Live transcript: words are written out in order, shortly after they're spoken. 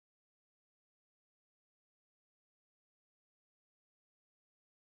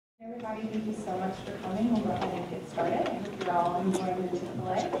Everybody, thank you so much for coming. We'll go ahead and get started. I hope you're all enjoying the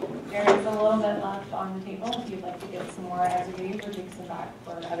Chick-fil-A. There is a little bit left on the table if you'd like to get some more as you leave or take some back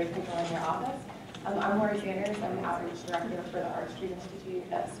for other people in your office. I'm Lori Sanders. I'm the Outreach Director for the Art Street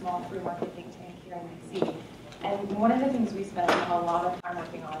Institute, a small free market think tank here in DC. And one of the things we spend a lot of time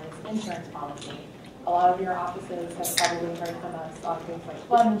working on is insurance policy. A lot of your offices have probably heard from us on things like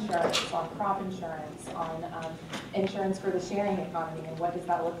flood insurance, on crop insurance, on insurance for the sharing economy, and what does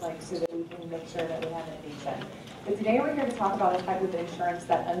that look like so that we can make sure that we have innovation. But today we're here to talk about a type of insurance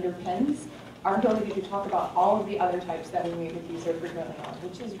that underpins our ability to talk about all of the other types that we meet with you so frequently on,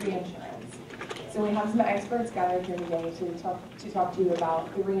 which is reinsurance. So we have some experts gathered here today to talk to you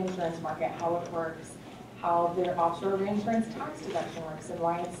about the reinsurance market, how it works, how their offshore reinsurance tax deduction works, and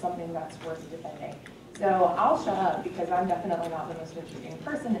why it's something that's worth defending. So I'll shut up because I'm definitely not the most interesting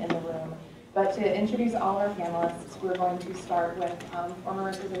person in the room. But to introduce all our panelists, we're going to start with former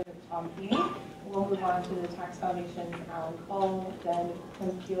Representative Tom Feeney. We'll move on to the Tax Foundation's Alan Cole, then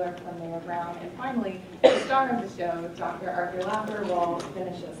Tim Keeler from Mayor Brown, and finally, the star of the show, Dr. Arthur Laffer, will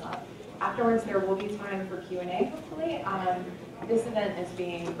finish us up. Afterwards, there will be time for Q&A, hopefully. This event is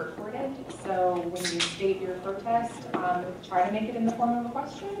being recorded, so when you state your protest, try to make it in the form of a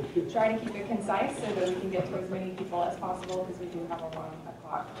question. Try to keep it concise so that we can get to as many people as possible because we do have a 1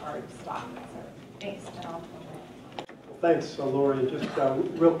 o'clock hard stop. So thanks, and I'll Thanks, Lori. And just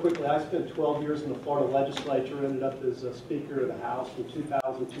real quickly, I spent 12 years in the Florida legislature, ended up as a Speaker of the House in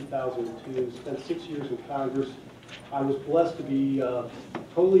 2000, 2002, spent 6 years in Congress. I was blessed to be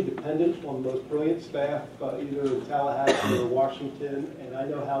totally dependent on the most brilliant staff, either in Tallahassee or Washington, and I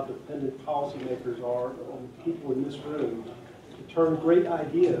know how dependent policymakers are on people in this room to turn great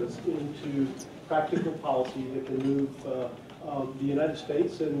ideas into practical policy that can move the United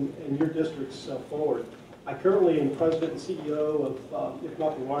States and your districts forward. I currently am president and CEO of, if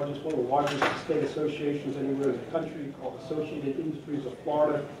not the largest, one of the largest state associations anywhere in the country, called Associated Industries of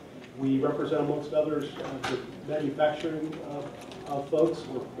Florida. We represent, amongst others, the manufacturing folks,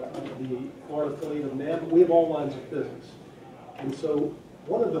 the Florida affiliate of NAM. We have all lines of business. And so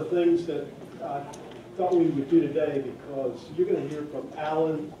one of the things that I thought we would do today, because you're going to hear from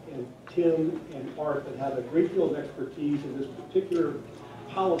Alan and Tim and Art that have a great deal of expertise in this particular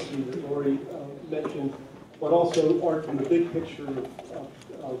policy that Lori mentioned, but also Art from the big picture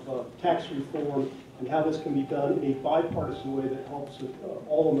of tax reform and how this can be done in a bipartisan way that helps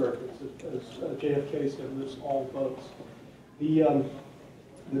all Americans, as JFK said, lifts all boats. The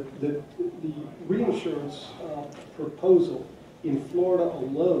reinsurance proposal in Florida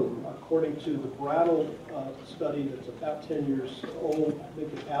alone, according to the Brattle study that's about 10 years old, I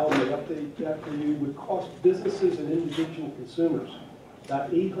think if Alan may update that for you, would cost businesses and individual consumers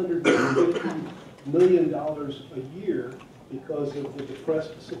about $850 million a year because of the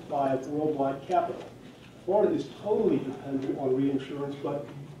depressed supply of worldwide capital. Florida is totally dependent on reinsurance, but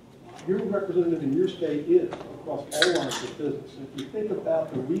your representative in your state is across all lines of business. If you think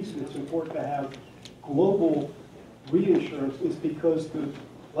about the reason it's important to have global reinsurance is because the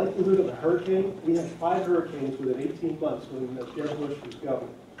likelihood of a hurricane, we had 5 hurricanes within 18 months when Jeb Bush was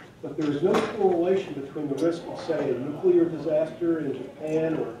governor. But there is no correlation between the risk of, say, a nuclear disaster in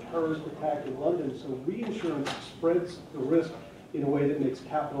Japan or a terrorist attack in London. So reinsurance spreads the risk in a way that makes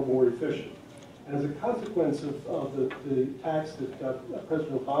capital more efficient. And as a consequence of the tax that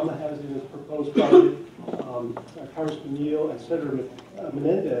President Obama has in his proposed budget, Congressman Neal and Senator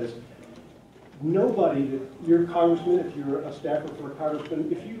Menendez, nobody that your congressman, if you're a staffer for a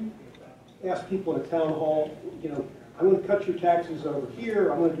congressman, if you ask people in a town hall, you know, I'm going to cut your taxes over here,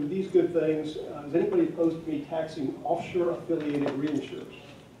 I'm going to do these good things. Is anybody opposed to me taxing offshore affiliated reinsurers?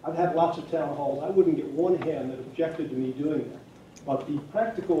 I've had lots of town halls. I wouldn't get one hand that objected to me doing that. But the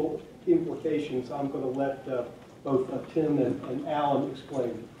practical implications, I'm going to let both Tim and Alan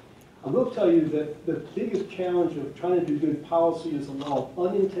explain. I will tell you that the biggest challenge of trying to do good policy is the law of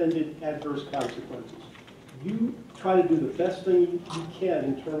unintended adverse consequences. You try to do the best thing you can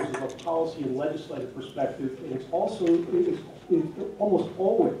in terms of a policy and legislative perspective, and it's also, it's almost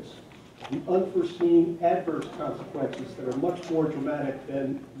always the unforeseen adverse consequences that are much more dramatic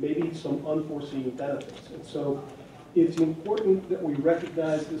than maybe some unforeseen benefits. And so it's important that we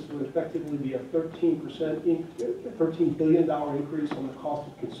recognize this would effectively be a 13 billion increase on the cost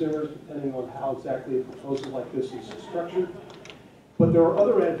of consumers, depending on how exactly a proposal like this is structured. But there are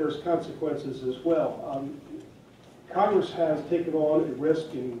other adverse consequences as well. Congress has taken on a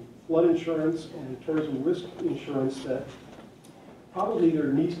risk in flood insurance and terrorism risk insurance that probably there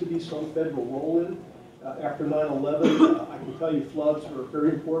needs to be some federal role in. After 9/11, I can tell you floods are very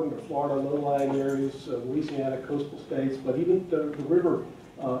important to Florida, low-lying areas, Louisiana, coastal states, but even the river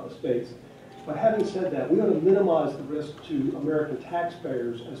estates. But having said that, we ought to minimize the risk to American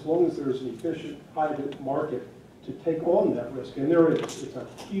taxpayers as long as there's an efficient private market to take on that risk. And there is. It's a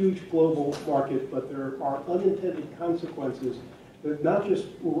huge global market, but there are unintended consequences that not just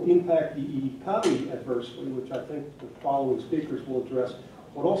will impact the economy adversely, which I think the following speakers will address,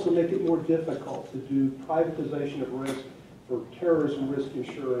 but also make it more difficult to do privatization of risk for terrorism risk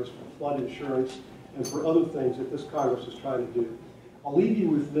insurance, for flood insurance, and for other things that this Congress is trying to do. I'll leave you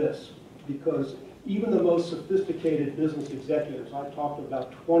with this, because even the most sophisticated business executives, I've talked to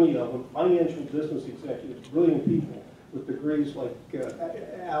about 20 of them, financial business executives, brilliant people with degrees like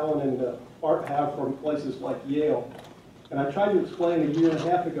Alan and Art have from places like Yale. And I tried to explain a year and a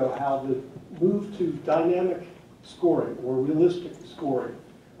half ago how the move to dynamic scoring or realistic scoring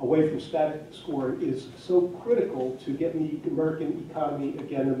away from static scoring is so critical to getting the American economy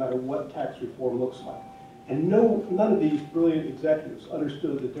again, no matter what tax reform looks like. And none of these brilliant executives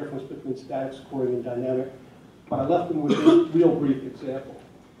understood the difference between static scoring and dynamic, but I left them with this real brief example.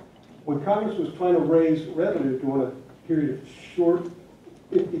 When Congress was trying to raise revenue during a period of short,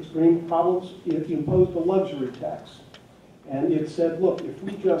 extreme problems, it imposed a luxury tax. And it said, look, if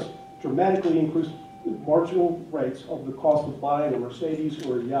we just dramatically increase marginal rates of the cost of buying a Mercedes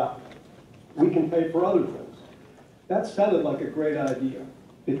or a yacht, we can pay for other things. That sounded like a great idea,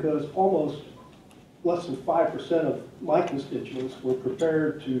 because almost less than 5% of my constituents were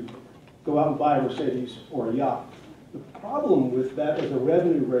prepared to go out and buy a Mercedes or a yacht. The problem with that as a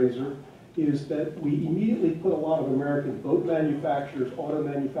revenue raiser is that we immediately put a lot of American boat manufacturers, auto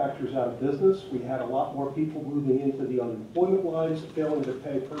manufacturers out of business. We had a lot more people moving into the unemployment lines, failing to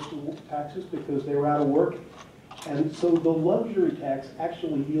pay personal taxes because they were out of work. And so the luxury tax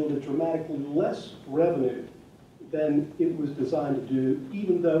actually yielded dramatically less revenue than it was designed to do,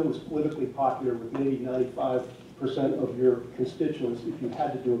 even though it was politically popular with maybe 95% of your constituents if you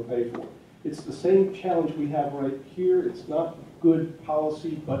had to do a pay for. It's the same challenge we have right here. It's not good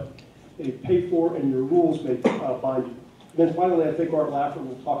policy, but a pay for and your rules may bind you. Then finally, I think Art Laffer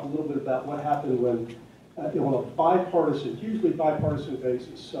will talk a little bit about what happened when, on a bipartisan, hugely bipartisan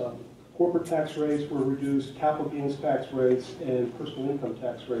basis, corporate tax rates were reduced, capital gains tax rates, and personal income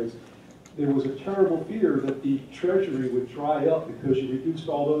tax rates. There was a terrible fear that the Treasury would dry up because you reduced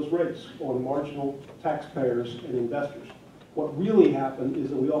all those rates on marginal taxpayers and investors. What really happened is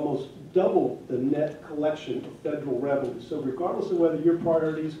that we almost doubled the net collection of federal revenue. So regardless of whether your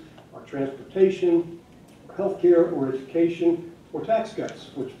priorities are transportation, healthcare, or education, or tax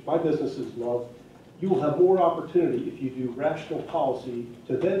cuts, which my businesses love, you will have more opportunity if you do rational policy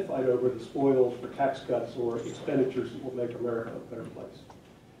to then fight over the spoils for tax cuts or expenditures that will make America a better place.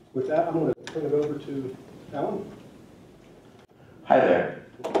 With that, I'm going to turn it over to Alan. Hi there.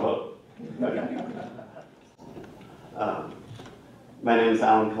 Hello. My name is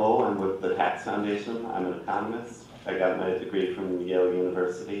Alan Cole. I'm with the Tax Foundation. I'm an economist. I got my degree from Yale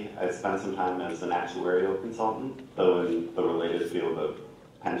University. I spent some time as an actuarial consultant, though in the related field of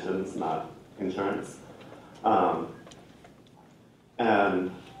pensions, not insurance.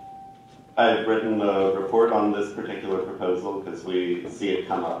 And I've written a report on this particular proposal because we see it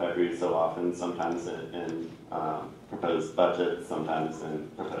come up every so often, sometimes in proposed budgets, sometimes in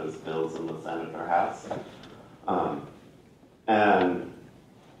proposed bills in the Senate or House. And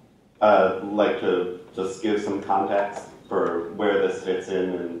I'd like to just give some context for where this fits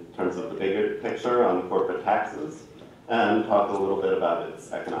in terms of the bigger picture on corporate taxes, and talk a little bit about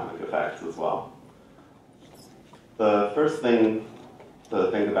its economic effects as well. The first thing to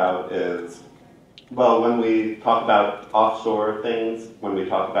think about is, well, when we talk about offshore things, when we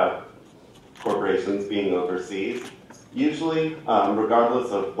talk about corporations being overseas, usually,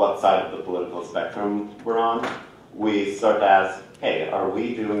 regardless of what side of the political spectrum we're on, we start to ask, hey, are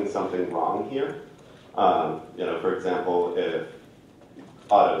we doing something wrong here? For example, if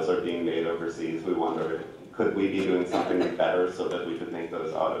autos are being made overseas, we wonder, could we be doing something better so that we could make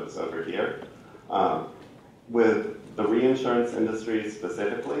those autos over here? With the reinsurance industry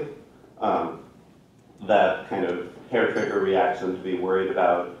specifically, that kind of hair trigger reaction to be worried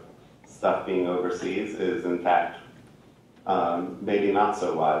about stuff being overseas is in fact maybe not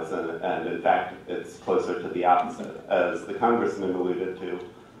so wise, and in fact it's closer to the opposite. As the congressman alluded to,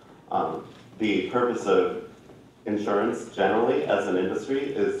 the purpose of insurance generally as an industry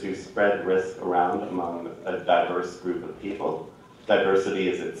is to spread risk around among a diverse group of people. Diversity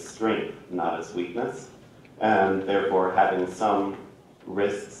is its strength, not its weakness, and therefore having some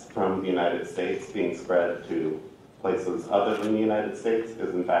risks from the United States being spread to places other than the United States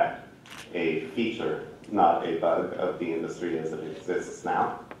is in fact a feature, not a bug, of the industry as it exists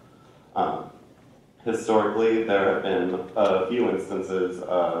now. historically, there have been a few instances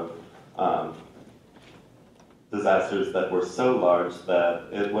of disasters that were so large that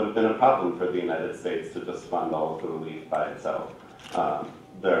it would have been a problem for the United States to just fund all of the relief by itself.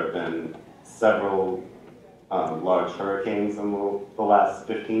 There have been several large hurricanes in the last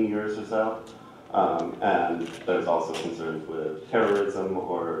 15 years or so, and there's also concerns with terrorism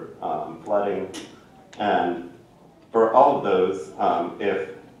or flooding. And for all of those,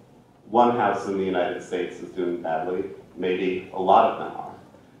 if one house in the United States is doing badly, maybe a lot of them are.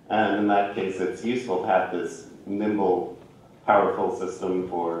 And in that case, it's useful to have this nimble, powerful system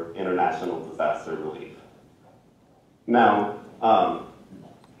for international disaster relief. Now,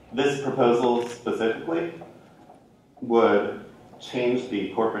 this proposal specifically would change the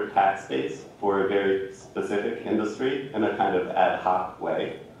corporate tax base for a very specific industry in a kind of ad hoc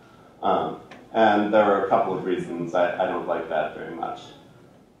way. And there are a couple of reasons I don't like that very much.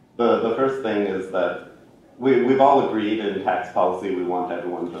 The first thing is that we've all agreed in tax policy we want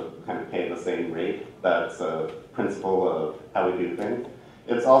everyone to kind of pay the same rate. That's a principle of how we do things.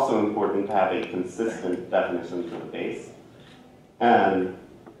 It's also important to have a consistent definition for the base. And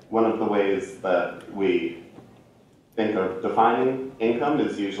one of the ways that we think of defining income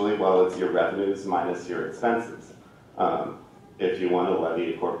is usually, well, it's your revenues minus your expenses. If you want to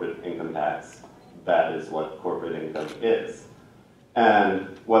levy a corporate income tax, that is what corporate income is.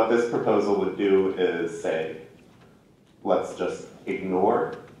 And what this proposal would do is say, let's just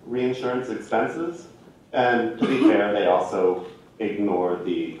ignore reinsurance expenses. And to be fair, they also ignore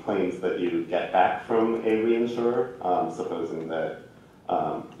the claims that you get back from a reinsurer, supposing that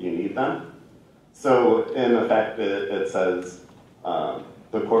you need them. So in effect, it says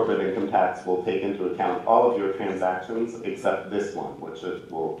the corporate income tax will take into account all of your transactions except this one, which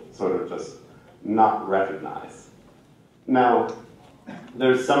it will sort of just not recognize. Now,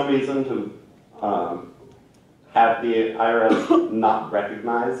 there's some reason to have the IRS not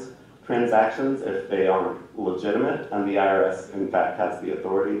recognize transactions if they aren't legitimate, and the IRS, in fact, has the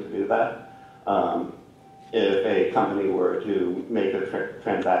authority to do that. If a company were to make a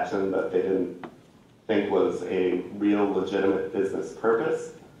transaction that they didn't think was a real legitimate business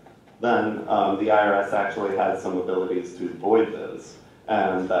purpose, then the IRS actually has some abilities to void those,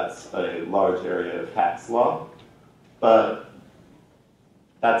 and that's a large area of tax law. But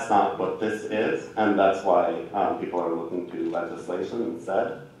that's not what this is, and that's why people are looking to legislation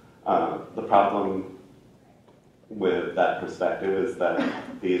instead. The problem with that perspective is that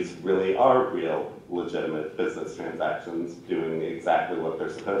these really are real, legitimate business transactions doing exactly what they're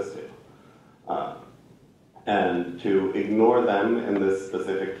supposed to. And to ignore them in this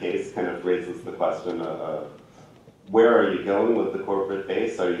specific case kind of raises the question of where are you going with the corporate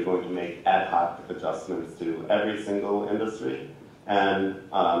base? Are you going to make ad hoc adjustments to every single industry? And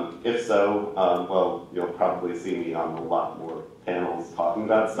if so, well, you'll probably see me on a lot more panels talking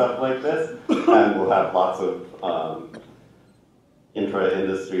about stuff like this, and we'll have lots of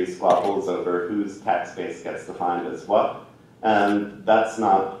intra-industry squabbles over whose tax base gets defined as what, and that's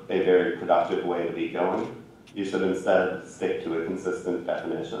not a very productive way to be going. You should instead stick to a consistent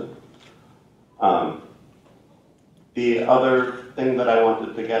definition. The other thing that I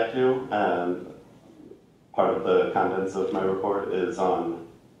wanted to get to, and part of the contents of my report, is on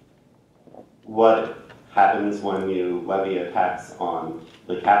what happens when you levy a tax on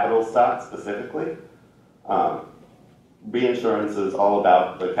the capital stock specifically. Reinsurance is all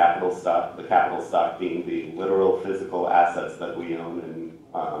about the capital stock being the literal physical assets that we own in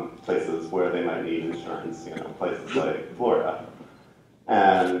places where they might need insurance, places like Florida.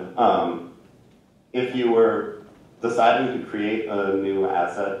 And if you were deciding to create a new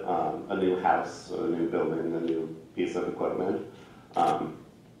asset, a new house, a new building, a new piece of equipment,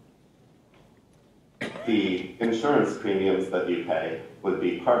 the insurance premiums that you pay would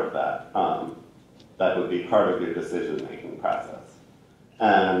be part of that. That would be part of your decision-making process.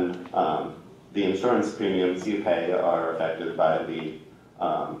 And the insurance premiums you pay are affected by the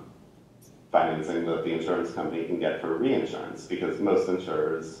financing that the insurance company can get for reinsurance, because most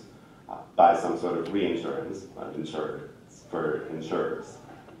insurers buy some sort of reinsurance for insurers.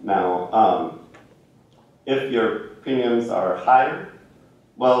 Now, if your premiums are higher,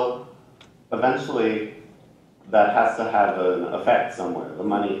 well, eventually that has to have an effect somewhere. The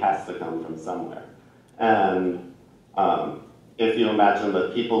money has to come from somewhere. And if you imagine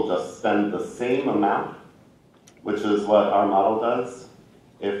that people just spend the same amount, which is what our model does,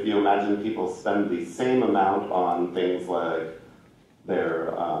 if you imagine people spend the same amount on things like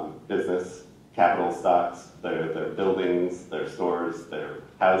their business capital stocks, their buildings, their stores, their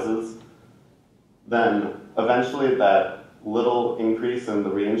houses, then eventually that little increase in the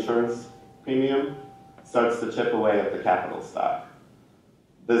reinsurance premium starts to chip away at the capital stock.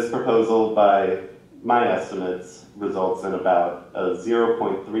 This proposal, by my estimates, results in about a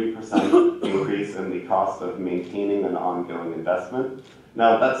 0.3% increase in the cost of maintaining an ongoing investment.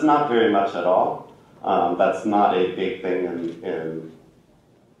 Now, that's not very much at all. That's not a big thing in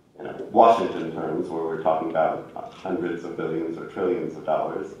Washington terms, where we're talking about hundreds of billions or trillions of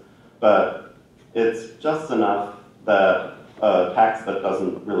dollars. But it's just enough that a tax that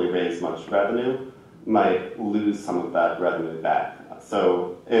doesn't really raise much revenue might lose some of that revenue back.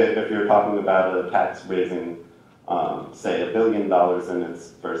 So if you're talking about a tax raising, say, $1 billion in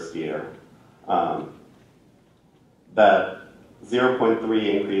its first year, that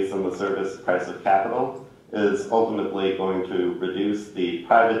 0.3 increase in the service price of capital is ultimately going to reduce the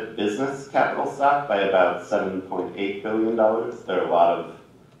private business capital stock by about $7.8 billion. There are a lot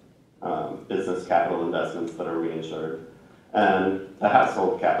of business capital investments that are reinsured. And the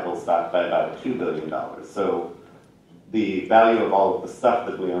household capital stock by about $2 billion. So the value of all of the stuff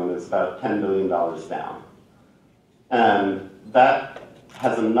that we own is about $10 billion down. And that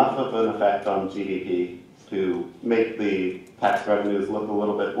has enough of an effect on GDP to make the tax revenues look a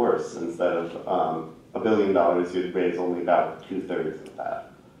little bit worse. Instead of $1 billion, you'd raise only about 2/3 of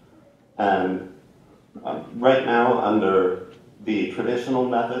that. And right now, under the traditional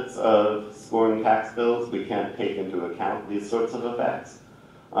methods of scoring tax bills, we can't take into account these sorts of effects.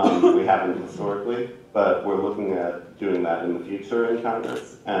 We haven't historically, but we're looking at doing that in the future in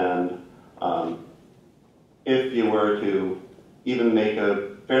Congress. And if you were to even make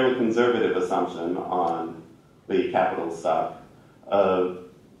a fairly conservative assumption on the capital stock, a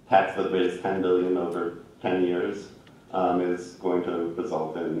tax that raised $10 billion over 10 years is going to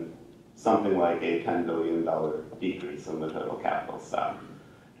result in something like a $10 billion decrease in the total capital stock.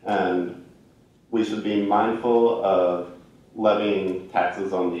 And we should be mindful of levying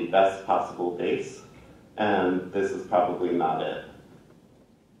taxes on the best possible base, and this is probably not it.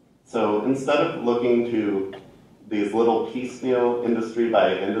 So instead of looking to these little piecemeal industry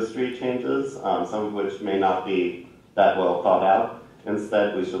by industry changes, some of which may not be that well thought out,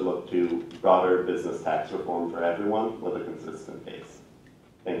 instead we should look to broader business tax reform for everyone with a consistent base.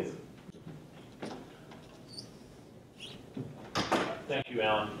 Thanks. Thank you,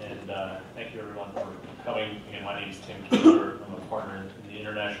 Alan, and thank you everyone for coming. Again, my name is Tim Keeler. I'm a partner in the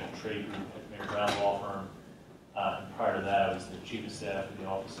International Trade Group at Mayer Brown Law Firm. And prior to that, I was the Chief of Staff of the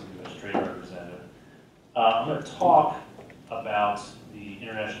Office of the U.S. Trade Representative. I'm going to talk about the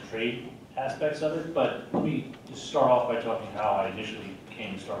international trade aspects of it, but let me just start off by talking how I initially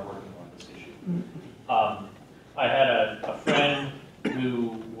came to start working on this issue. I had a friend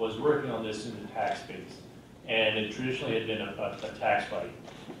who was working on this in the tax space, and it traditionally had been a tax fight.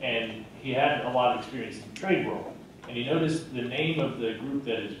 And he had a lot of experience in the trade world, and he noticed the name of the group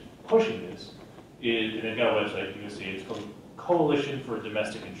that is pushing this is, and they've got a website, you can see it's called Coalition for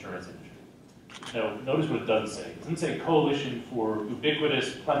Domestic Insurance Industry. Now, notice what it doesn't say. It doesn't say Coalition for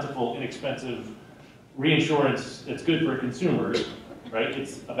Ubiquitous, Plentiful, Inexpensive Reinsurance that's good for consumers, right?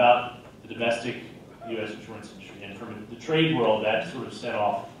 It's about the domestic U.S. insurance industry. And from the trade world, that sort of set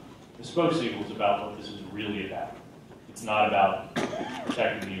off the smoke signals about what this is really about. It's not about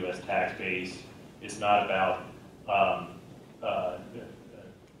protecting the U.S. tax base. It's not about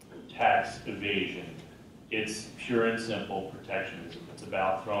tax evasion. It's pure and simple protectionism. It's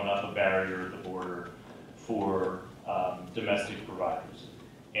about throwing up a barrier at the border for domestic providers.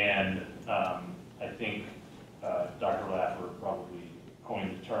 And I think Dr. Laffer probably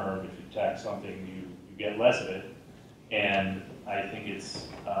coined the term, if you tax something, you get less of it. And I think it's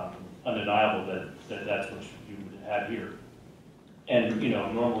undeniable that that's what you would have here. And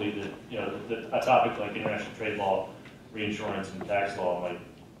normally a topic like international trade law, reinsurance, and tax law might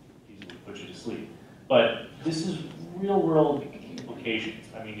easily put you to sleep. But this is real-world implications.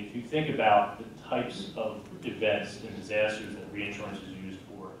 I mean, if you think about the types of events and disasters that reinsurance is used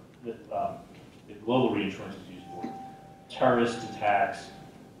for, that global reinsurance is used for, terrorist attacks,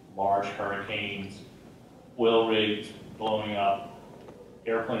 large hurricanes, oil rigs blowing up,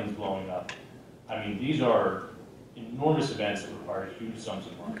 airplanes blowing up. I mean, these are enormous events that require huge sums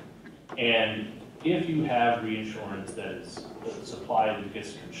of money. And if you have reinsurance that the supply that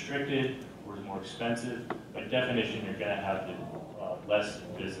gets constricted or is more expensive, by definition, you're going to have less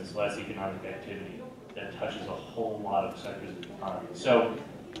business, less economic activity that touches a whole lot of sectors of the economy. So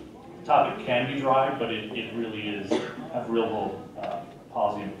the topic can be dry, but it really is have real-world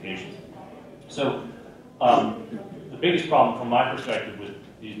policy implications. So the biggest problem from my perspective with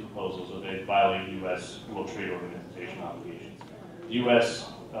these proposals is they violate U.S. World Trade Organization obligations. The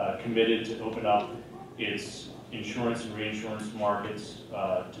U.S. Committed to open up its insurance and reinsurance markets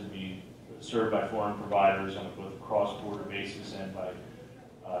to be served by foreign providers on both a cross-border basis and by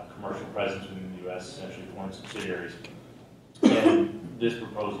commercial presence within the U.S., essentially foreign subsidiaries. And this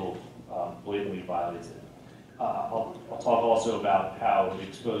proposal blatantly violates it. I'll talk also about how it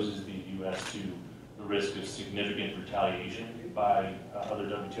exposes the U.S. to the risk of significant retaliation by other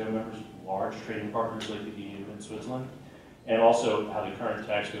WTO members, large trading partners like the EU and Switzerland, and also how the current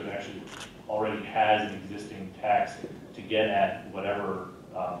tax code actually already has an existing tax to get at whatever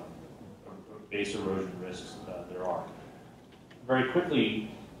base erosion risks there are. Very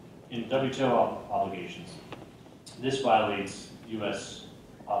quickly, in WTO obligations, this violates U.S.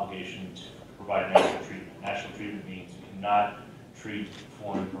 obligation to provide national treatment. National treatment means you cannot treat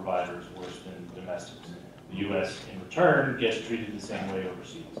foreign providers worse than domestics. The U.S. in return gets treated the same way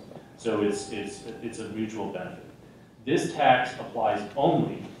overseas. So it's a mutual benefit. This tax applies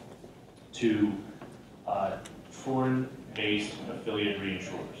only to foreign-based affiliate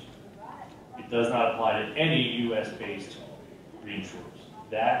reinsurers. It does not apply to any U.S.-based reinsurers.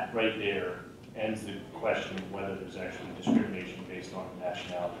 That right there ends the question of whether there's actually discrimination based on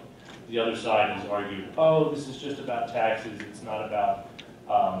nationality. The other side has argued, oh, this is just about taxes, it's not about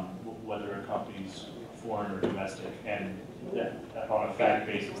whether a company's foreign or domestic, and that on a fact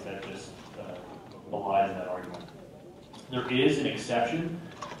basis that just belies that argument. There is an exception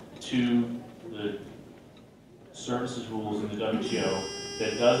to the services rules in the WTO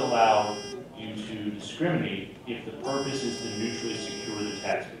that does allow you to discriminate if the purpose is to mutually secure the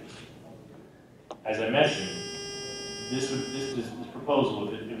tax base. As I mentioned, this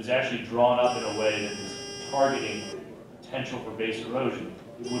proposal, if it was actually drawn up in a way that was targeting potential for base erosion,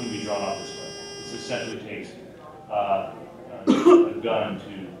 it wouldn't be drawn up this way. This essentially takes a gun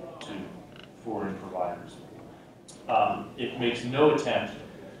to foreign providers. It makes no attempt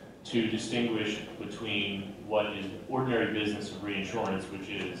to distinguish between what is ordinary business of reinsurance, which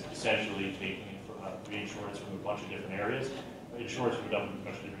is essentially taking reinsurance from a bunch of different areas, insurance from a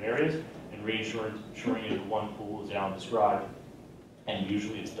bunch of different areas, and reinsuring into one pool, as Alan described. And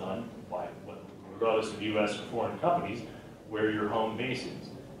usually it's done by, regardless of U.S. or foreign companies, where your home base is.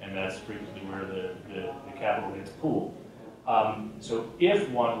 And that's frequently where the capital gets pooled. So if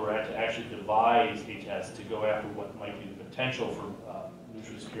one were to actually devise a test to go after what might be the potential for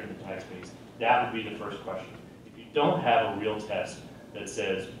mutually securing the tax base, that would be the first question. If you don't have a real test that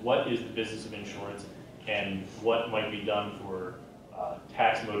says what is the business of insurance and what might be done for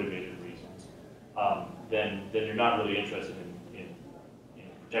tax-motivated reasons, then you're not really interested in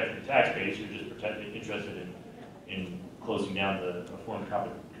protecting the tax base. You're just interested in closing down the foreign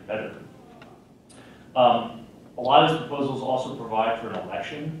competitor. A lot of these proposals also provide for an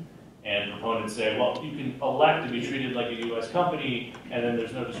election, and proponents say, well, you can elect to be treated like a U.S. company, and then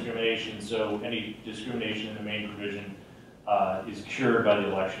there's no discrimination, so any discrimination in the main provision is cured by the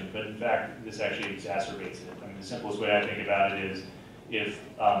election. But in fact, this actually exacerbates it. I mean, the simplest way I think about it is if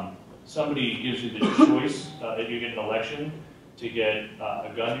somebody gives you the choice, if you get an election, to get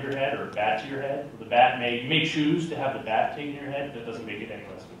a gun to your head or a bat to your head, you may choose to have the bat taken to your head, but that doesn't make it any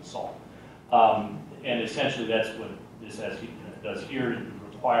less of an assault. And essentially that's what this does here. You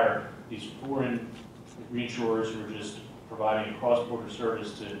require these foreign reinsurers who are just providing a cross-border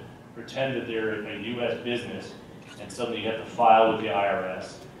service to pretend that they're a U.S. business, and suddenly you have to file with the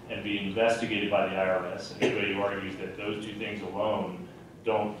IRS and be investigated by the IRS. And anybody who argues that those two things alone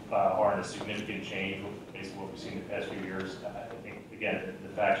aren't a significant change based on what we've seen in the past few years, I think, again, the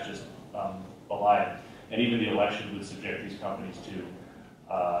facts just belie it. And even the election would subject these companies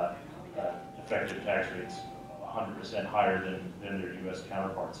to effective tax rates 100% higher than their U.S.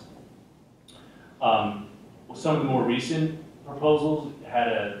 counterparts. Some of the more recent proposals had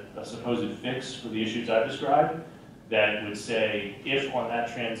a supposed fix for the issues I've described that would say if on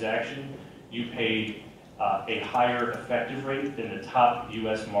that transaction you paid a higher effective rate than the top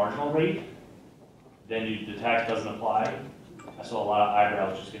U.S. marginal rate, then the tax doesn't apply. I saw a lot of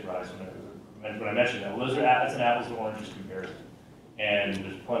eyebrows just get raised when I mentioned that. Well, that's an apples to oranges comparison. And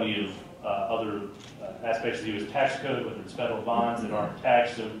there's plenty of other aspects of the U.S. tax code, whether it's federal bonds that aren't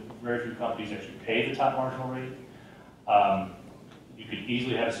taxed, so very few companies actually pay the top marginal rate. You could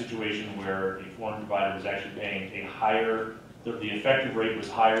easily have a situation where a foreign provider was actually paying a higher, the effective rate was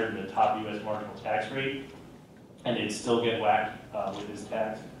higher than the top U.S. marginal tax rate, and they'd still get whacked with this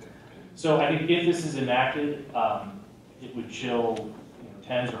tax. So I think if this is enacted, it would chill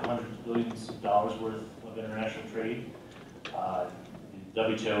tens or hundreds of billions of dollars worth of international trade. The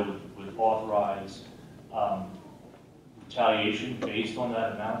WTO would authorize retaliation based on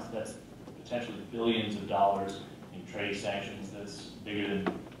that amount. That's potentially billions of dollars in trade sanctions. That's bigger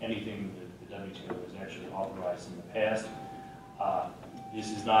than anything that the WTO has actually authorized in the past. This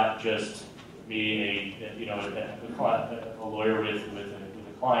is not just me, a lawyer with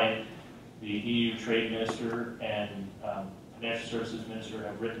a client. The EU Trade Minister and Financial Services Minister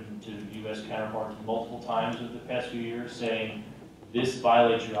have written to U.S. counterparts multiple times over the past few years saying this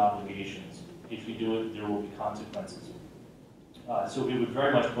violates your obligations. If you do it, there will be consequences. So it would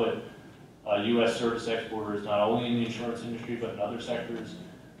very much put U.S. service exporters, not only in the insurance industry, but in other sectors,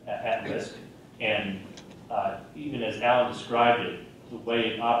 at risk. And even as Alan described it, the way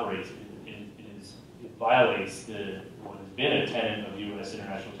it operates, it violates what has been a tenet of U.S.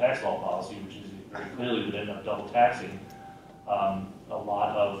 international tax law policy, which is very clearly would end up double taxing a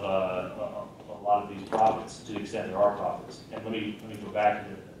lot of these profits to the extent there are profits. And let me go back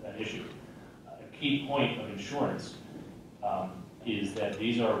to that issue. A key point of insurance is that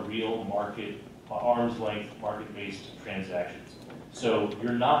these are real market, arm's length, market-based transactions. So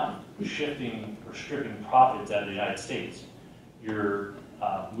you're not shifting or stripping profits out of the United States. You're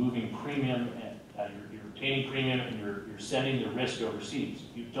moving premium, and you're retaining premium, and you're sending the risk overseas.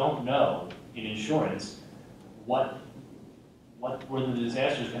 You don't know in insurance where the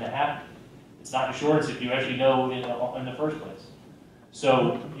disaster is going to happen. It's not insurance if you actually know in the first place.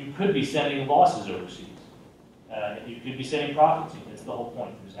 So you could be sending losses overseas. You could be sending profits. That's the whole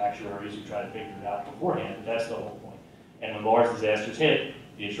point. There's actuaries who try to figure it out beforehand, but that's the whole point. And when large disasters hit,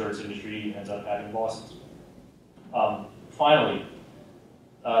 the insurance industry ends up having losses. Finally,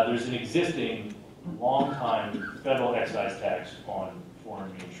 there's an existing long-time federal excise tax on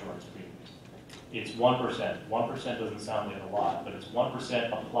foreign reinsurance premiums. It's 1%. 1% doesn't sound like a lot, but it's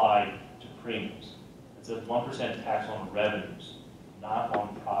 1% applied to premiums. It's a 1% tax on revenues, not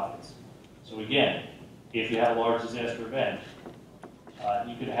on profits. So again, if you have a large disaster event,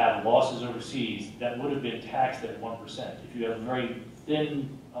 you could have losses overseas that would have been taxed at 1%. If you have very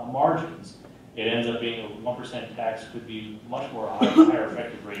thin margins, it ends up being a 1% tax could be much more higher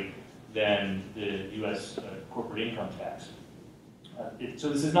effective rate than the U.S. Corporate income tax. So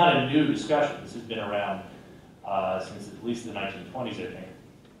this is not a new discussion. This has been around since at least the 1920s, I think.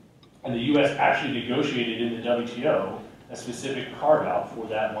 And the U.S. actually negotiated in the WTO a specific carve-out for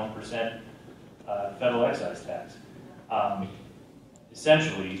that 1% federal excise tax.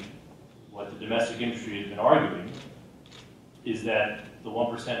 Essentially, what the domestic industry has been arguing is that the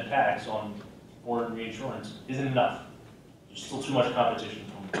 1% tax on foreign reinsurance isn't enough. There's still too much competition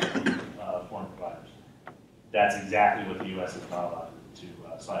from foreign providers. That's exactly what the U.S. is not allowed to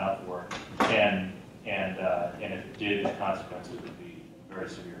sign up for, and if it did, the consequences would be very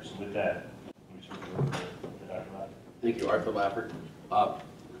severe. So with that, let me turn it over to Dr. Lappert. Thank you, Arthur Lappert.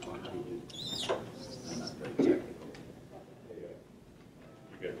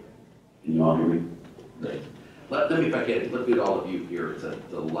 Can you all hear me? Great. Let me, if I can, look at all of you here. It's a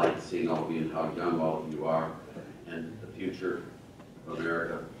delight seeing all of you and how young all of you are, and the future of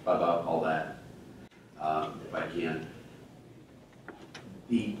America, about all that. If I can.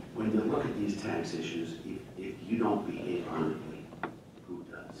 When you look at these tax issues, if you don't behave honorably, who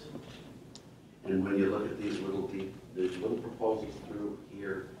does? And when you look at these little proposals through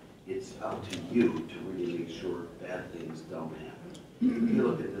here, it's up to you to really make sure bad things don't happen. If you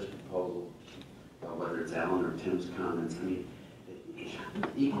look at this proposal, whether it's Alan or Tim's comments, I mean,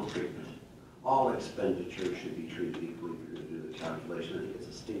 equal treatment. All expenditures should be treated equally if you're going to do the calculation. I think it's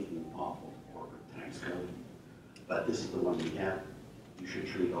a stinking awful corporate tax code. But this is the one we have. You should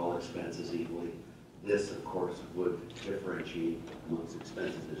treat all expenses equally. This, of course, would differentiate amongst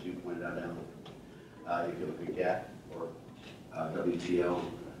expenses, as you pointed out, Alan. If you look at GAP or WTO,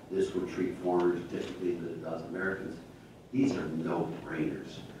 this would treat foreigners differently than it does Americans. These are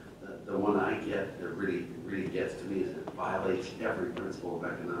no-brainers. The one I get that really gets to me is it violates every principle of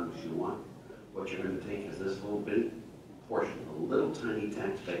economics you want. What you're going to take is this little bitty portion, a little tiny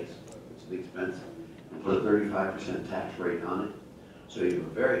tax base, which is the expense, and put a 35% tax rate on it. So you have a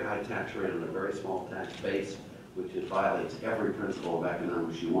very high tax rate on a very small tax base, which violates every principle of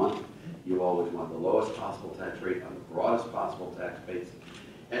economics you want. You always want the lowest possible tax rate on the broadest possible tax base.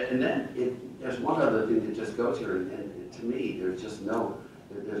 And then there's one other thing that just goes here, and to me, there's no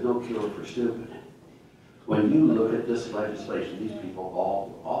cure for stupid. When you look at this legislation, these people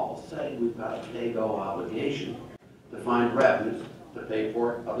all say we've got a pay-go obligation to find revenues to pay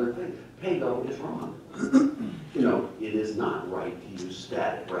for other things. Pay-go is wrong. You know, it is not right to use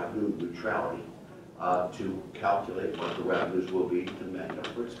static revenue neutrality to calculate what the revenues will be to make up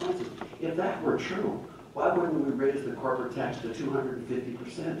for expenses. If that were true, why wouldn't we raise the corporate tax to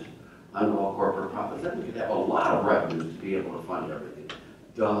 250% on all corporate profits? Then we could have a lot of revenues to be able to fund everything.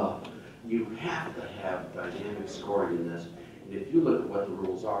 Duh. You have to have dynamic scoring in this. And if you look at what the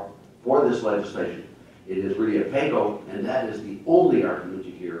rules are for this legislation, It is really a pay-go, and that is the only argument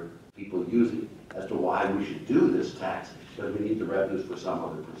you hear people using as to why we should do this tax, because we need the revenues for some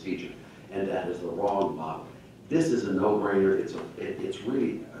other procedure. And that is the wrong model. This is a no-brainer.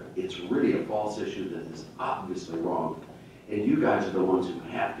 It's really a false issue that is obviously wrong. And you guys are the ones who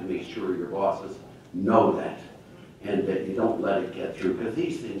have to make sure your bosses know that, and that you don't let it get through, because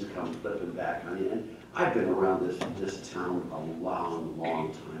these things come flipping back on you. And I've been around this town a long,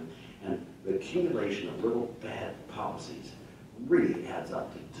 long time, and the accumulation of little bad policies really adds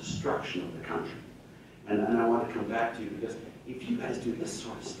up to destruction of the country. And I want to come back to you, because if you guys do this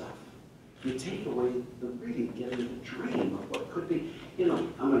sort of stuff, you take away the really getting the dream of what could be. You know,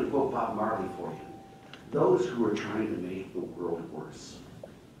 I'm going to quote Bob Marley for you. Those who are trying to make the world worse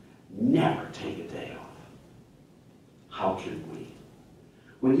never take a day off. How can we?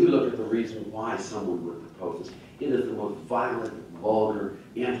 When you look at the reason why someone would propose this, it is the most violent, vulgar,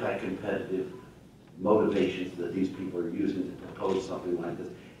 anti-competitive motivations that these people are using to propose something like this.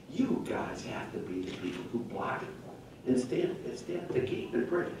 You guys have to be the people who block it and stand at the gate and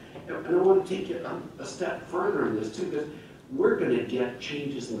pray. And I want to take you a step further in this too, because we're going to get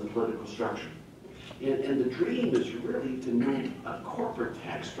changes in the political structure. And the dream is really to move a corporate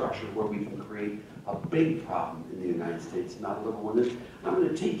tax structure where we can create a big problem in the United States, not a little one. I'm going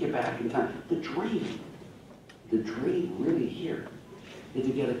to take you back in time. The dream really here is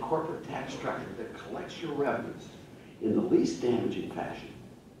to get a corporate tax structure that collects your revenues in the least damaging fashion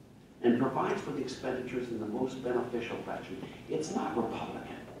and provides for the expenditures in the most beneficial fashion. It's not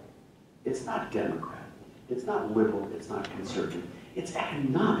Republican. It's not Democrat. It's not liberal. It's not conservative. It's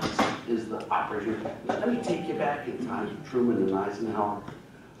economics is the operation. Let me take you back in time to Truman and Eisenhower.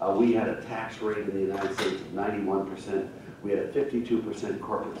 We had a tax rate in the United States of 91%. We had a 52%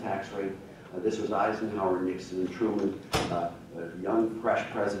 corporate tax rate. This was Eisenhower, Nixon, and Truman. A young, fresh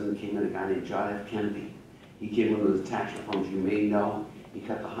president came in, a guy named John F. Kennedy. He came in with the tax reforms you may know. He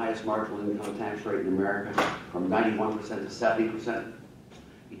cut the highest marginal income tax rate in America from 91% to 70%.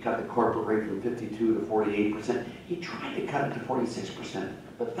 He cut the corporate rate from 52 to 48%. He tried to cut it to 46%,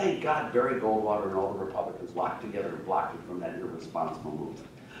 but thank God Barry Goldwater and all the Republicans locked together and blocked it from that irresponsible move.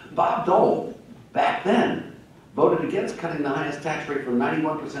 Bob Dole, back then, voted against cutting the highest tax rate from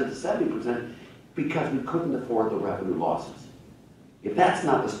 91% to 70% because we couldn't afford the revenue losses. If that's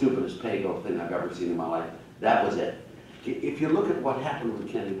not the stupidest pay-go thing I've ever seen in my life, that was it. If you look at what happened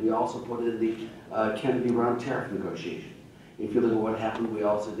with Kennedy, we also put in the Kennedy round tariff negotiation. If you look at what happened, we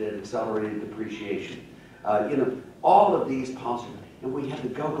also did accelerated depreciation. You know, all of these policies, and we had the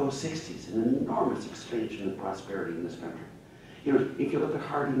go-go 60s, an enormous expansion of prosperity in this country. You know, if you look at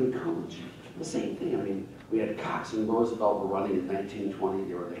Harding and Coolidge, the same thing. I mean, we had Cox and Roosevelt were running in 1920.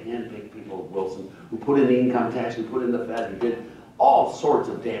 They were the hand-picked people of Wilson who put in the income tax, who put in the Fed, who did all sorts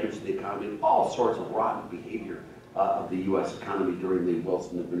of damage to the economy, all sorts of rotten behavior of the U.S. economy during the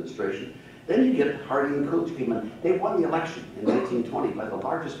Wilson administration. Then you get Harding and Coolidge came in. They won the election in 1920 by the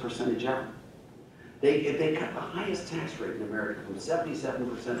largest percentage ever. They cut the highest tax rate in America from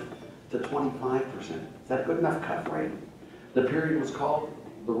 77% to 25%. Is that a good enough cut for you? The period was called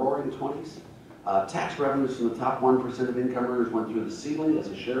the Roaring Twenties. Tax revenues from the top 1% of income earners went through the ceiling as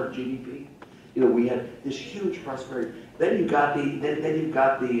a share of GDP. You know, we had this huge prosperity. Then you've got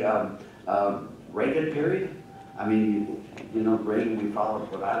the Reagan period. I mean, you know, Reagan, we followed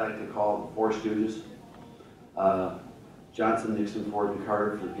what I like to call the Four Stooges. Johnson, Nixon, Ford, and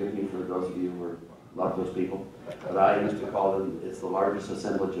Carter. Forgive me for those of you who love those people. But I used to call them, it's the largest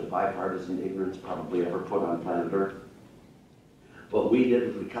assemblage of bipartisan ignorance probably ever put on planet Earth. What we did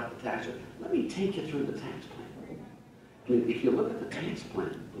was we cut the tax rate. Let me take you through the tax plan. I mean, if you look at the tax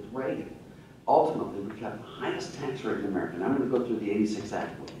plan with Reagan, ultimately we got the highest tax rate in America. And I'm going to go through the 86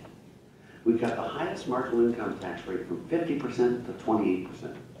 Act with you. We've got the highest marginal income tax rate from 50% to 28%. Is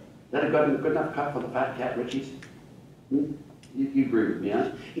that a good enough cut for the fat cat richies? You agree with me,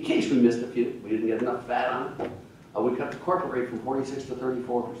 huh? In case we missed a few, we didn't get enough fat on it. We cut the corporate rate from 46 to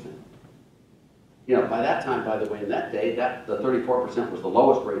 34%. You know, by that time, by the way, in that day, the 34% was the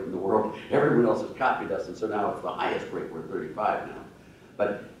lowest rate in the world. Everyone else has copied us, and so now it's the highest rate. We're at 35 now.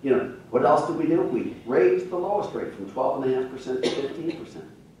 But, you know, what else did we do? We raised the lowest rate from 12.5% to 15%.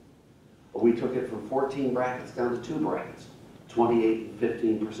 We took it from 14 brackets down to 2 brackets, 28 and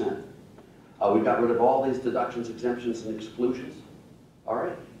 15%. We got rid of all these deductions, exemptions, and exclusions, all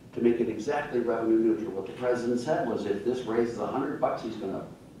right, to make it exactly revenue neutral. What the president said was if this raises $100, he's going to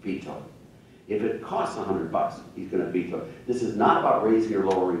veto it. If it costs $100, he's going to veto it. This is not about raising or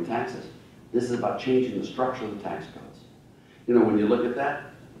lowering taxes. This is about changing the structure of the tax codes. You know, when you look at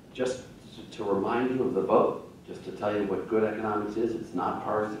that, just to remind you of the vote, just to tell you what good economics is, it's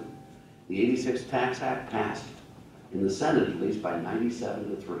nonpartisan. The 86 Tax Act passed, in the Senate at least, by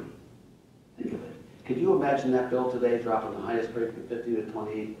 97-3. Think of it. Could you imagine that bill today dropping the highest rate from 50 to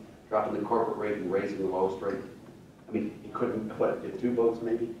 28, dropping the corporate rate and raising the lowest rate? I mean, you couldn't, what, get 2 votes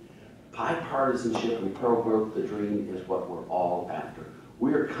maybe? Bipartisanship and pro-growth, the dream, is what we're all after.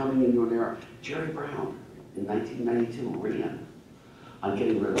 We are coming into an era. Jerry Brown, in 1992, ran on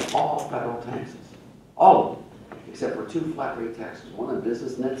getting rid of all federal taxes. All of them, except for 2 flat rate taxes, one on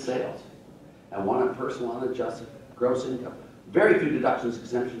business net sales and one on personal unadjusted gross income. Very few deductions,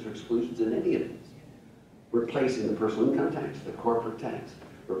 exemptions, or exclusions in any of these. Replacing the personal income tax, the corporate tax,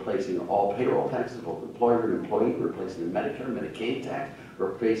 replacing all payroll taxes, both employer and employee, replacing the Medicare, Medicaid tax,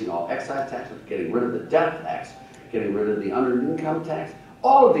 replacing all excise taxes, getting rid of the death tax, getting rid of the unearned income tax,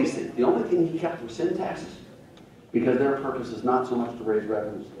 all of these things. The only thing he kept were sin taxes, because their purpose is not so much to raise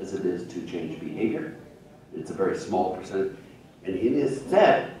revenues as it is to change behavior. It's a very small percentage. And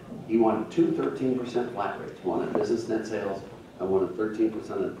instead, he wanted 2 13% flat rates, one on business net sales and one at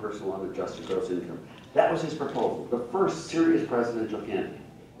 13% on personal unadjusted gross income. That was his proposal, the first serious presidential candidate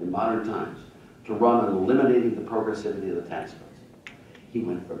in modern times to run on eliminating the progressivity of the tax codes. He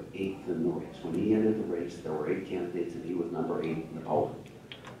went from 8th in the race. When he entered the race, there were 8 candidates, and he was number 8 in the polling.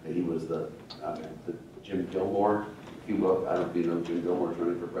 And he was the Jim Gilmore. If you look, I don't know if you know Jim Gilmore's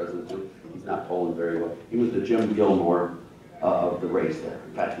running for president too. He's not polling very well. He was the Jim Gilmore of the race there.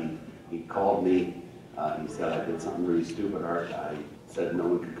 In fact, he called me. He said, I did something really stupid, Art. I said no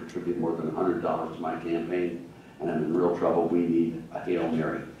one could contribute more than $100 to my campaign, and I'm in real trouble. We need a Hail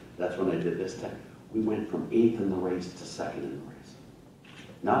Mary. That's when I did this thing. We went from 8th in the race to 2nd in the race.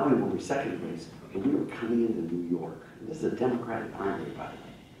 Not only were we 2nd in the race, but we were coming into New York. And this is a Democratic primary, by the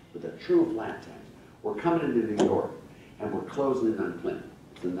way, with a true flat tax. We're coming into New York, and we're closing in on Clinton.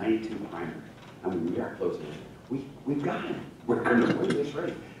 It's the 92 primary. I mean, we are closing in. We've got him. We're going to win this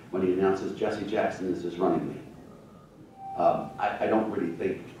race. When he announces Jesse Jackson is his running mate. I don't really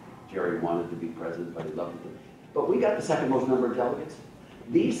think Jerry wanted to be president, but he loved it. But we got the 2nd most number of delegates.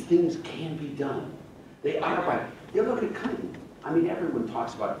 These things can be done. They are right. You look at Clinton. I mean, everyone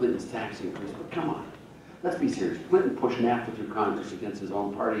talks about Clinton's tax increase, but come on. Let's be serious. Clinton pushed NAFTA through Congress against his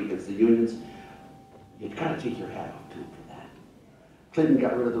own party, against the unions. You've got to take your hat off to him for that. Clinton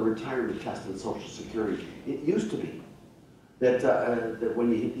got rid of the retirement test on Social Security. It used to be that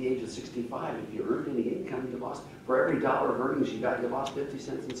when you hit the age of 65, if you earned any income, you lost, for every dollar of earnings you got, you lost 50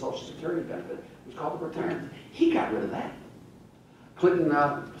 cents in Social Security benefit. It was called the retirement. He got rid of that. Clinton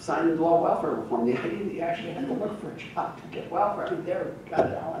signed into law welfare reform. The idea that you actually had to look for a job to get welfare, I mean, they're got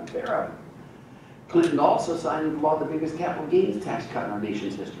it all unfair of it. Clinton also signed into law the biggest capital gains tax cut in our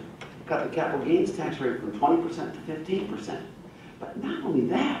nation's history. Cut the capital gains tax rate from 20% to 15%. But not only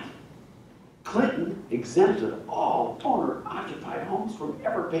that, Clinton exempted all owner-occupied homes from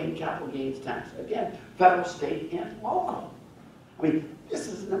ever paying capital gains tax. Again, federal, state, and local. I mean, this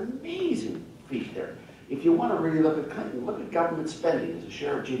is an amazing feat there. If you want to really look at Clinton, look at government spending as a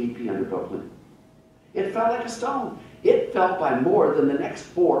share of GDP under Bill Clinton. It fell like a stone. It fell by more than the next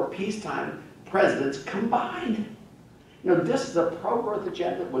 4 peacetime presidents combined. You know, this is a pro-growth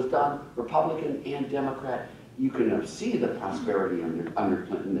agenda that was done Republican and Democrat. You can see the prosperity under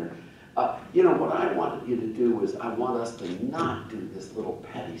Clinton there. You know, what I wanted you to do is I want us to not do this little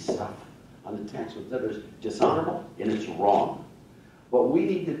petty stuff on the tax code. That is dishonorable and it's wrong. What we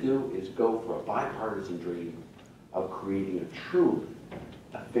need to do is go for a bipartisan dream of creating a truly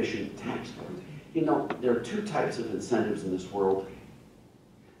efficient tax code. You know, there are 2 types of incentives in this world.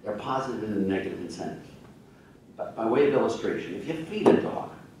 They're positive and negative incentives. But by way of illustration, if you feed a dog,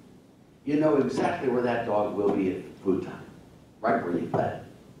 you know exactly where that dog will be at food time, right where you fed it.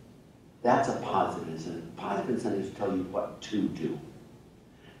 That's a positive incentive. Positive incentives tell you what to do.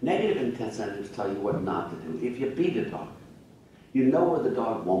 Negative incentives tell you what not to do. If you beat a dog, you know where the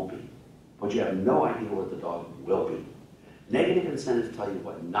dog won't be, but you have no idea where the dog will be. Negative incentives tell you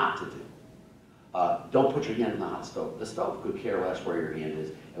what not to do. Don't put your hand in the hot stove. The stove could care less where your hand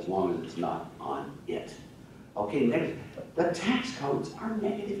is as long as it's not on it. Okay, negative. The tax codes are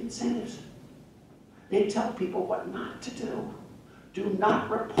negative incentives. They tell people what not to do. Do not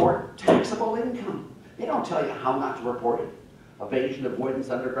report taxable income. They don't tell you how not to report it. Evasion, avoidance,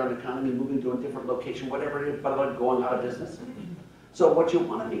 underground economy, moving to a different location, whatever it is, but about going out of business. So what you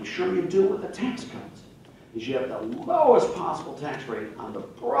want to make sure you do with the tax codes is you have the lowest possible tax rate on the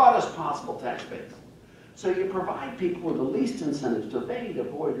broadest possible tax base. So you provide people with the least incentives to evade,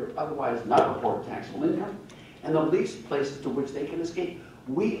 avoid, or otherwise not report taxable income, and the least places to which they can escape.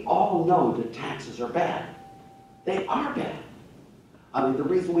 We all know that taxes are bad. They are bad. I mean, the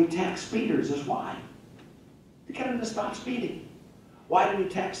reason we tax speeders is why? To get them to stop speeding. Why do we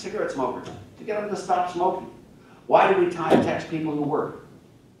tax cigarette smokers? To get them to stop smoking. Why do we tax people who work?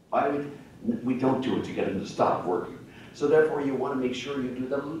 Why do we don't do it to get them to stop working. So therefore, you want to make sure you do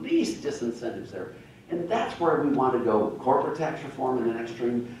the least disincentives there. And that's where we want to go, corporate tax reform in the next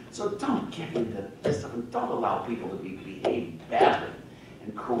stream. So don't get into this stuff and don't allow people to behave badly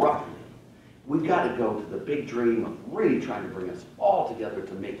and corruptly. We've got to go to the big dream of really trying to bring us all together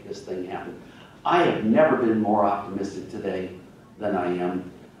to make this thing happen. I have never been more optimistic today than I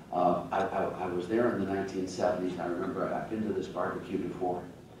am. I was there in the 1970s. I remember I've been to this barbecue before.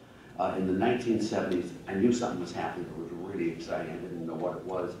 In the 1970s, I knew something was happening that was really exciting. I didn't know what it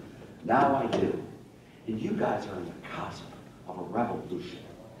was. Now I do. And you guys are on the cusp of a revolution.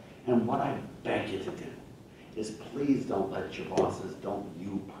 And what I beg you to do is please don't let your bosses, don't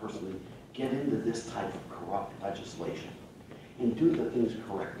you personally, get into this type of corrupt legislation. And do the things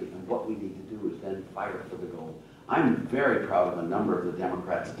correctly. And what we need to do is then fight for the goal. I'm very proud of a number of the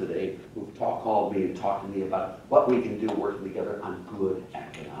Democrats today who've called me and talked to me about what we can do working together on good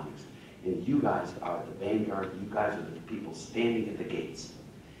economics. And you guys are the vanguard. You guys are the people standing at the gates.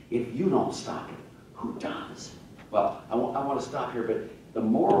 If you don't stop it, who does? Well, I want to stop here, but the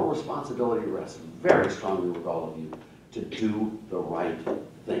moral responsibility rests very strongly with all of you to do the right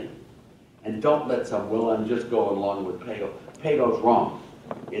thing. And don't let some, well, I'm just going along with Pago. Pago's wrong.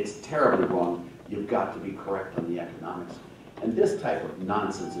 It's terribly wrong. You've got to be correct on the economics. And this type of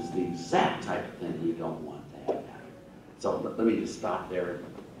nonsense is the exact type of thing we don't want to have happen. So let me just stop there and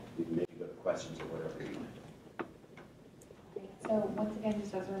we can maybe go to questions or whatever you like. So once again,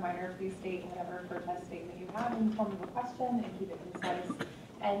 just as a reminder, please state whatever protest statement you have in the form of a question and keep it concise.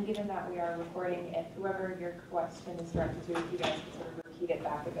 And given that we are recording, if whoever your question is directed to, if you guys can sort of repeat it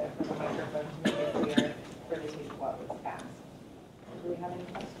back a bit from the microphone to make it clear for the tape what was asked. Do we have any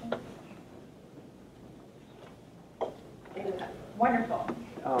questions? Wonderful.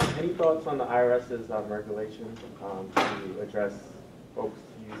 Any thoughts on the IRS's regulations to address folks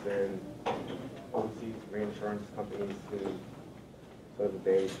using overseas reinsurance companies to sort of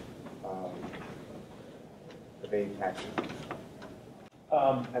evade taxes,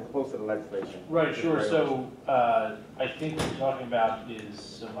 as opposed to the legislation? Right, sure. So I think what you're talking about is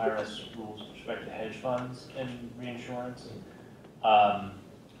some IRS rules with respect to hedge funds and reinsurance.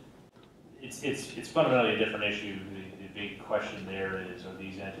 It's fundamentally a different issue. The big question there is, are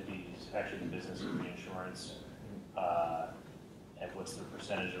these entities actually in the business of reinsurance? And what's the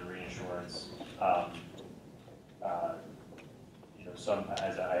percentage of reinsurance? Some,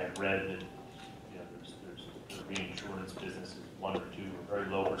 as I have read, that there's the reinsurance business is 1 or 2, or very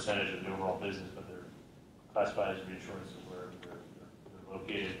low percentage of the overall business, but they're classified as reinsurance where they're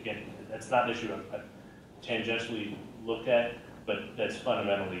located. Again, that's not an issue I've tangentially looked at, but that's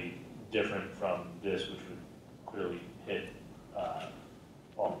fundamentally different from this, which would clearly hit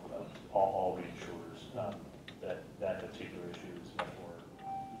all reinsurers. That particular issue is much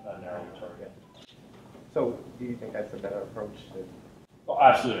more narrowly targeted. So do you think that's a better approach to? Well,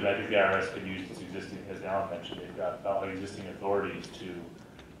 absolutely. I think the IRS could use its existing, as Alan mentioned, they've got existing authorities to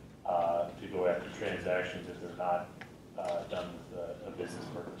go after transactions if they're not done with a business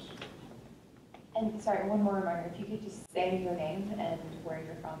purpose. And sorry, one more reminder, if you could just say your name and where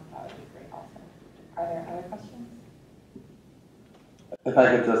you're from, that would be great also. Are there other questions? If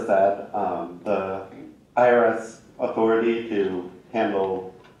I could just add, the IRS authority to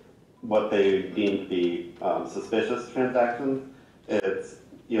handle what they deem to be suspicious transactions, it's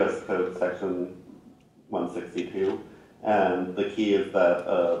U.S. Code Section 162, and the key is that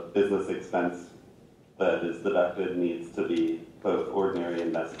a business expense that is deducted needs to be both ordinary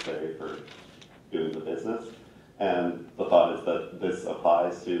and necessary for doing the business. And the thought is that this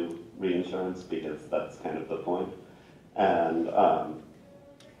applies to reinsurance because that's kind of the point. And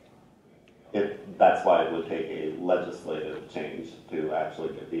that's why it would take a legislative change to actually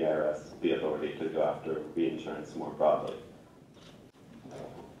give the IRS the authority to go after reinsurance more broadly.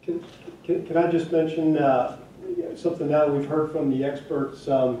 Can I just mention something now that we've heard from the experts?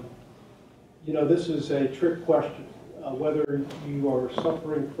 This is a trick question. Whether you are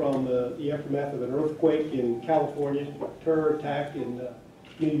suffering from the aftermath of an earthquake in California, terror attack in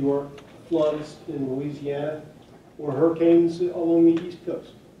New York, floods in Louisiana, or hurricanes along the East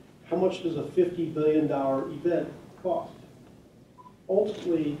Coast. How much does a $50 billion event cost?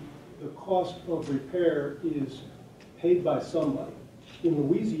 Ultimately, the cost of repair is paid by somebody. In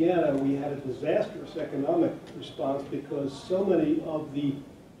Louisiana, we had a disastrous economic response because so many of the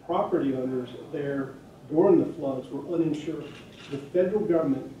property owners there during the floods were uninsured. The federal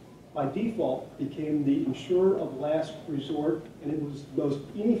government by default, became the insurer of last resort, and it was the most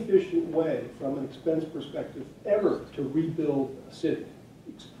inefficient way from an expense perspective ever to rebuild a city.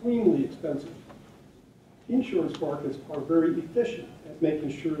 Extremely expensive. Insurance markets are very efficient at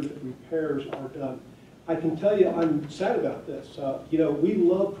making sure that repairs are done. I can tell you I'm sad about this. You know, we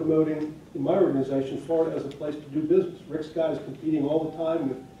love promoting, in my organization, Florida as a place to do business. Rick Scott is competing all the time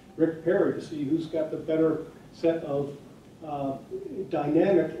with Rick Perry to see who's got the better set of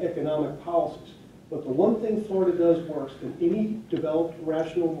dynamic economic policies. But the one thing Florida does worse than any developed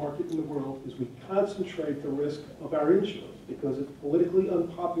rational market in the world is we concentrate the risk of our insurance because it's politically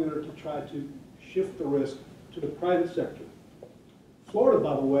unpopular to try to shift the risk to the private sector. Florida,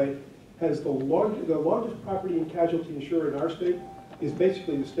 by the way, has the largest property and casualty insurer in our state is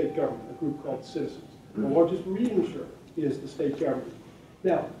basically the state government, a group called Citizens. The largest reinsurer is the state government.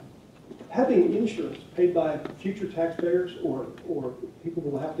 Now, having insurance paid by future taxpayers or people who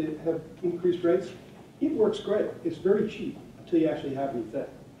will have to have increased rates, it works great. It's very cheap until you actually have anything.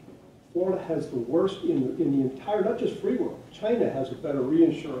 Florida has the worst in the entire, not just free world. China has a better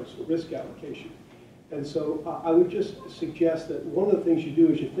reinsurance risk allocation. And so I would just suggest that one of the things you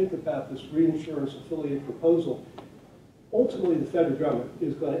do as you think about this reinsurance affiliate proposal, ultimately the federal government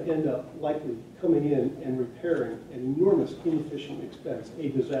is going to end up likely coming in and repairing an enormous inefficient expense, a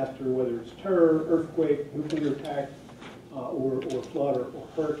disaster, whether it's terror, earthquake, nuclear attack, or flood or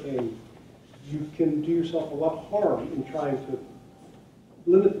hurricane. You can do yourself a lot of harm in trying to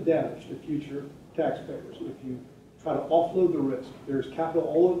limit the damage to future taxpayers. If you try to offload the risk, there's capital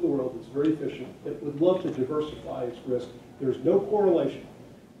all over the world that's very efficient that would love to diversify its risk. There's no correlation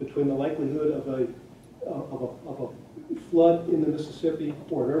between the likelihood of a flood in the Mississippi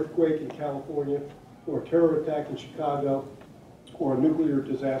or an earthquake in California or a terror attack in Chicago or a nuclear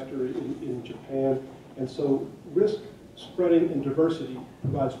disaster in Japan. And so risk spreading and diversity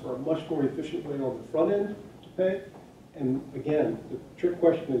provides for a much more efficient way on the front end to pay. And again, the trick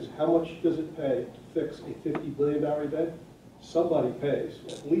question is how much does it pay to fix a $50 billion event? Somebody pays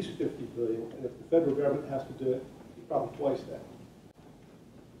at least $50 billion, and if the federal government has to do it, it's probably twice that.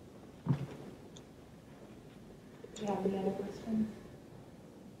 Do you have any other questions?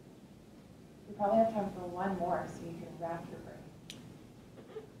 We probably have time for one more, so you can rack your brain.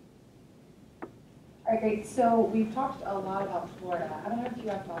 All right, great. So we've talked a lot about Florida. I don't know if you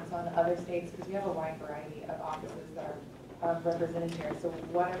have thoughts on other states, because we have a wide variety of offices that are represented here. So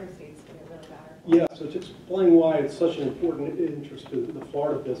what other states do it really matter? Yeah, so to explain why it's such an important interest to the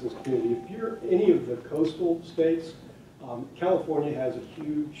Florida business community, if you're any of the coastal states, California has a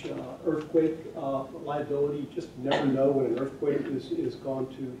huge earthquake liability. You just never know when an earthquake is going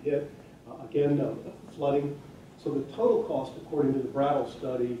to hit. Again, flooding. So the total cost, according to the Brattle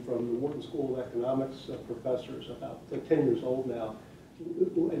study from the Wharton School of Economics professors, about 10 years old now,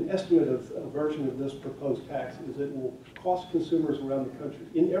 an estimate of a version of this proposed tax is it will cost consumers around the country,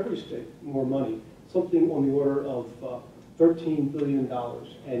 in every state, more money, something on the order of $13 billion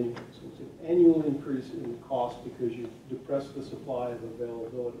annually. So it's an annual increase in cost because you depress the supply of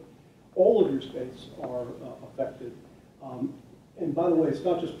availability. All of your states are affected. And by the way, it's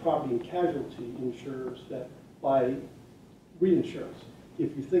not just property and casualty insurers that buy reinsurance.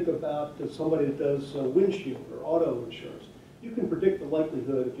 If you think about somebody that does windshield or auto insurance, you can predict the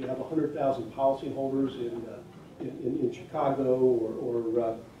likelihood if you have 100,000 policyholders in Chicago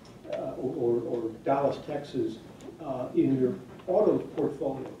or Dallas, Texas, in your auto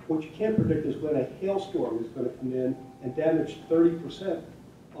portfolio. What you can't predict is when a hailstorm is going to come in and damage 30%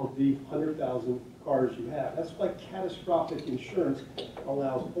 of the 100,000 cars you have. That's why catastrophic insurance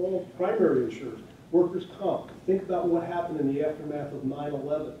allows all primary insurers, workers' comp, think about what happened in the aftermath of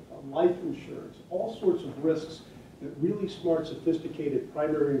 9/11, life insurance, all sorts of risks that really smart, sophisticated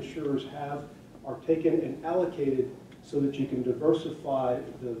primary insurers are taken and allocated so that you can diversify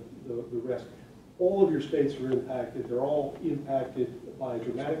the risk. All of your states are impacted. They're all impacted by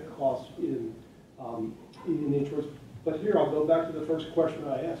dramatic costs in insurance. But here, I'll go back to the first question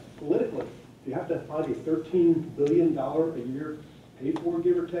I asked. Politically, if you have to find a $13 billion a year paid for,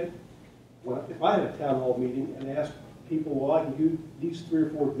 give or take, well, if I had a town hall meeting and asked people, well, I can do these 3 or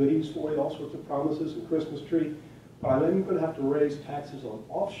 4 goodies for you, all sorts of promises and Christmas tree, but I'm even going to have to raise taxes on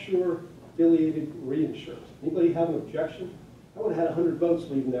offshore affiliated reinsurance. Anybody have an objection? I would have had 100 votes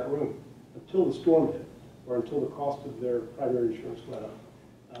leaving that room until the storm hit or until the cost of their primary insurance went up.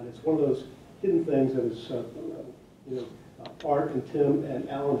 And it's one of those hidden things that is, Art and Tim and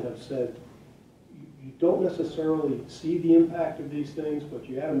Alan have said, you don't necessarily see the impact of these things, but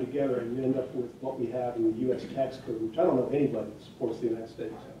you add them together and you end up with what we have in the U.S. tax code, which I don't know anybody that supports the United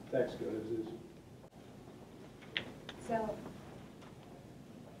States tax code as is. So,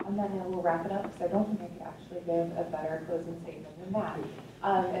 On that note, we'll wrap it up because I don't think I could actually give a better closing statement than that.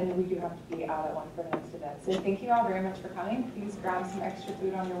 And we do have to be out at 1 for the next event. So thank you all very much for coming. Please grab some extra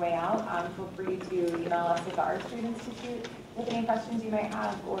food on your way out. Feel free to email us at the Art Street Institute with any questions you might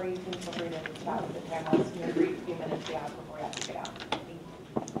have, or you can feel free to chat with the panelists in your brief few minutes we have before